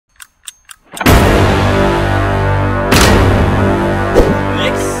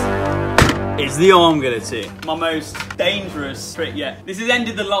is the arm guillotine. My most dangerous trick yet. This has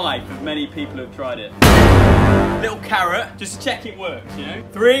ended the life of many people who have tried it. Little carrot, just to check it works, you know?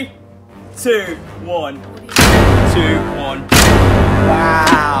 3, 2, 1. 2, 1.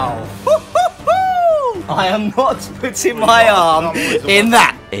 Wow. I am not putting my arm in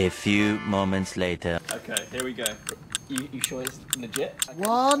that. A few moments later. Okay, here we go. You sure it's legit?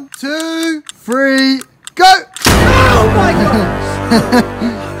 1, 2, 3, go! Oh my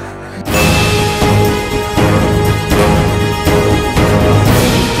god!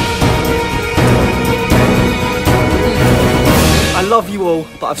 I love you all,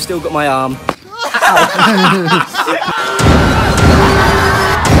 but I've still got my arm.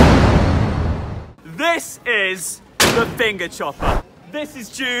 This is the finger chopper. This is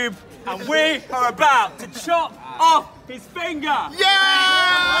Jube, and we are about to chop off his finger. Yay!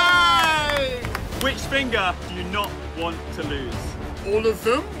 Which finger do you not want to lose? All of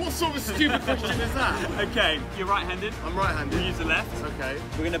them? What sort of stupid question is that? Okay, you're right-handed. I'm right-handed. You use the left. Okay.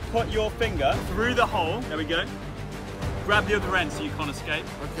 We're gonna put your finger through the hole. There we go. Grab the other end so you can't escape.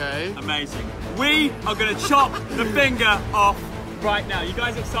 Okay. Amazing. We are gonna chop the finger off right now. You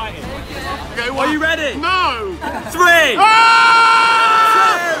guys excited? Okay, what? Are you ready? No! 3!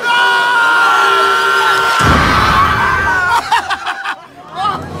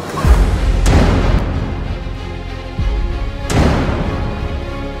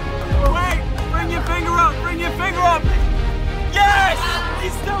 Wait! Bring your finger up! Bring your finger up! Yes!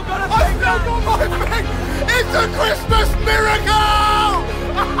 He's still got a finger! I've still got my finger! It's a Christmas miracle!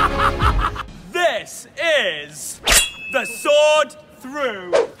 This is the sword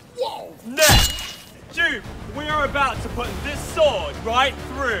through neck. Jube, we are about to put this sword right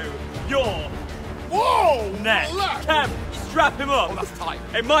through your neck. Cam, strap him up. Oh, that's tight.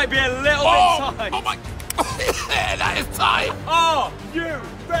 It might be a little bit tight. Oh my... that is tight! Are you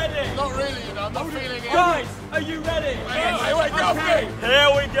ready? Not really, you know, I'm not feeling it. Guys, are you ready? Wait, go Okay, here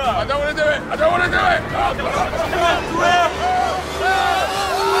we go. I don't want to do it! I don't want to do it! Come on,